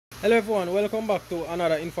Hello everyone, welcome back to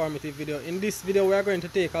another informative video. In this video we are going to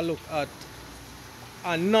take a look at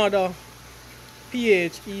another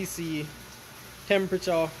pH EC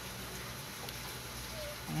temperature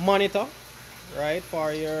monitor, right,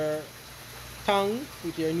 for your tank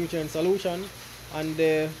with your nutrient solution. And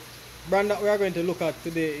the brand that we are going to look at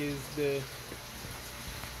today is the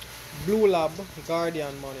Bluelab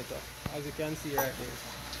Guardian Monitor, as you can see right there.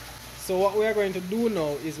 So what we are going to do now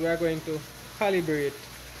is we are going to calibrate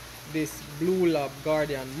this Bluelab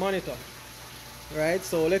Guardian Monitor, right?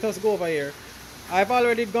 So let us go over here. I've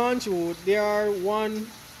already gone through. There are 1,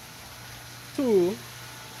 2,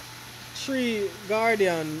 3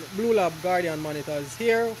 Bluelab Guardian monitors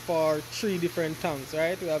here for 3 different tanks,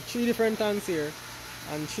 right? We have 3 different tanks here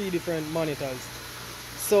and 3 different monitors.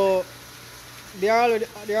 So they are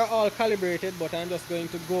all calibrated, but I'm just going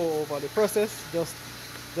to go over the process just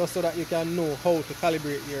so that you can know how to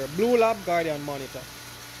calibrate your Bluelab Guardian monitor.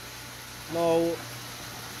 Now,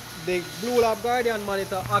 the Bluelab Guardian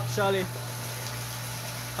monitor actually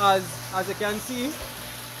has, as you can see, it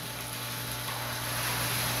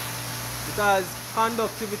has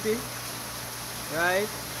conductivity, right?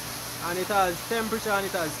 And it has temperature and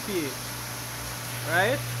it has pH,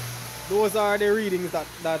 right? Those are the readings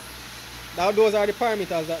those are the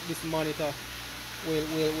parameters that this monitor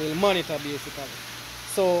will monitor basically.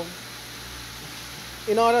 So,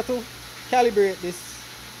 in order to calibrate this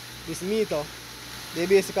meter, they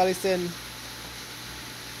basically send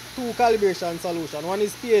 2 calibration solutions. One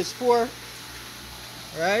is pH 4,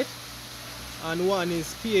 right, and one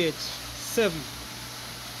is pH 7.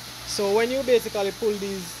 So when you basically pull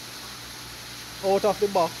these out of the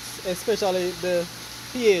box, especially the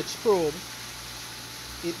pH probe,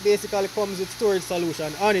 it basically comes with storage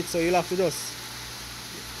solution on it, so you'll have to just,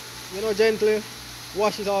 gently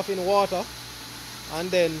wash it off in water and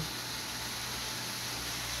then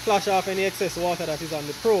flush off any excess water that is on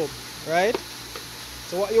the probe, right?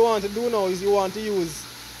 So what you want to do now is you want to use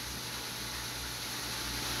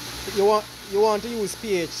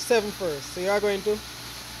pH 7 first. So you are going to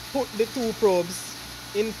put the 2 probes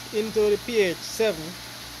into the pH 7.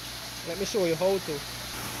 Let me show you how to.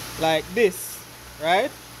 Like this, right?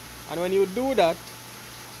 And when you do that,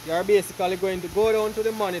 you are basically going to go down to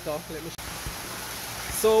the monitor.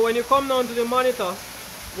 So when you come down to the monitor,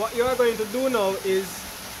 what you are going to do now is,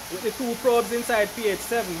 with the 2 probes inside pH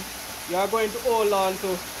 7, you are going to hold on to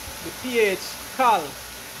the pH cal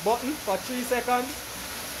button for 3 seconds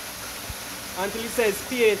until it says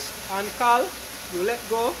pH and cal. You let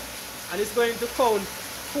go and it's going to count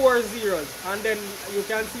 4 zeros, and then you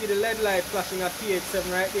can see the LED light flashing at pH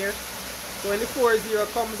 7 right there. So when the 4 0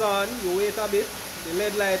 comes on, you wait a bit, the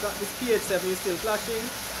LED light at this pH 7 is still flashing.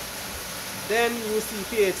 Then you see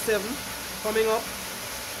pH 7 coming up,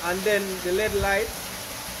 and then the LED light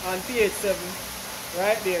on pH 7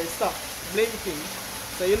 right there stop blinking,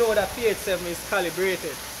 so you know that pH 7 is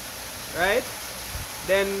calibrated, right?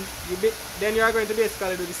 Then you are going to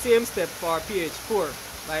basically do the same step for pH 4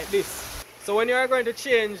 like this. So when you are going to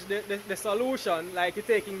change the solution, like you're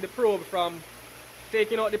taking out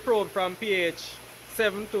the probe from pH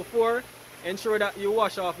 7 to 4, ensure that you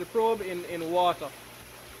wash off the probe in water,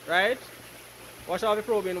 right? Wash off the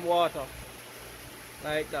probe in water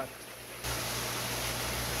like that.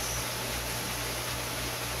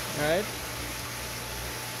 Right?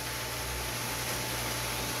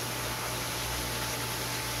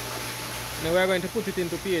 Now we're going to put it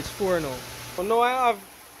into pH 4 now. So now I have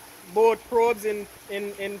both probes in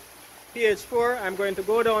pH 4. I'm going to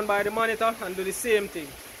go down by the monitor and do the same thing.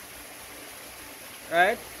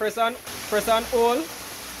 Right? Press on hold.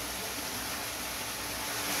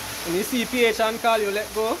 When you see pH and cal, you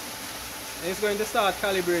let go. And it's going to start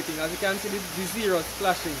calibrating. As you can see, the zeros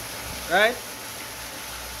flashing. Right?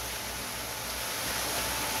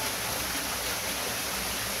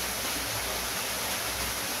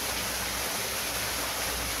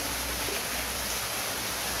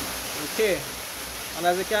 Okay, and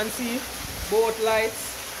as you can see, both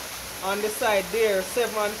lights on the side there,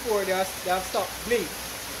 7 and 4, they have stopped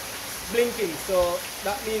blinking. So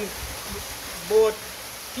that means both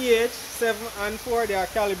pH 7 and 4, they are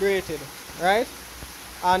calibrated, right?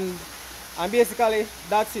 And basically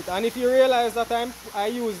that's it. And if you realize that I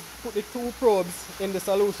put the 2 probes in the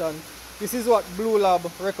solution, this is what Bluelab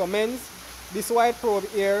recommends. This white probe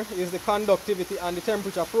here is the conductivity and the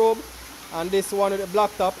temperature probe. And this one with the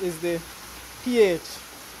black top is the pH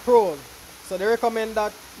probe. So they recommend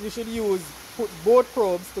that you should put both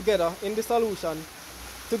probes together in the solution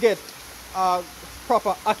to get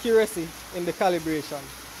proper accuracy in the calibration.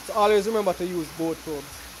 So always remember to use both probes.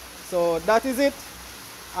 So that is it.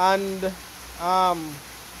 And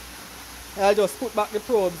I'll just put back the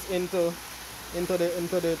probes into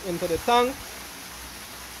the tank.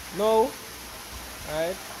 Now,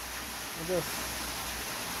 alright, just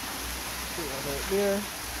put that out there.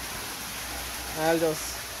 I'll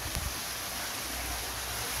just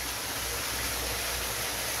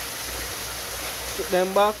put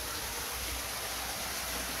them back.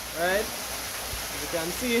 Right, as you can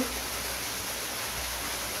see, it's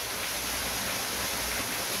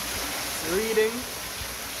reading.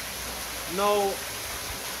 Now,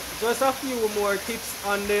 just a few more tips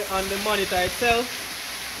on the monitor itself.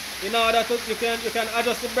 In order to you can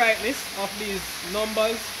adjust the brightness of these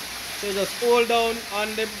numbers. So you just hold down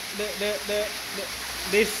on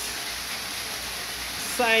this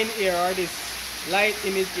sign here, or this light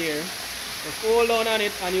image here. Just hold down on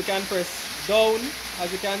it and you can press down.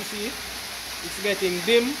 As you can see, it's getting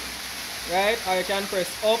dim, right? Or you can press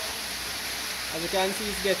up. As you can see,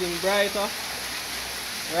 it's getting brighter,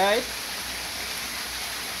 right?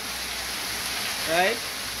 Right?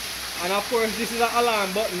 And of course, this is an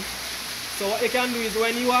alarm button. So what you can do is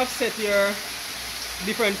when you have set your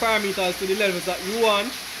different parameters to the levels that you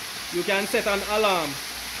want, you can set an alarm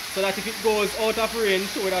so that if it goes out of range,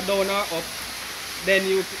 whether down or up, then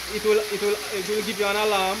it will give you an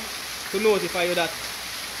alarm to notify you that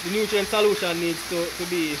the nutrient solution needs to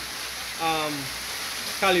be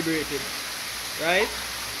calibrated, right?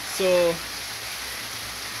 So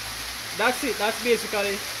that's it. That's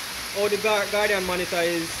basically how the Guardian monitor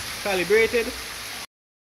is calibrated.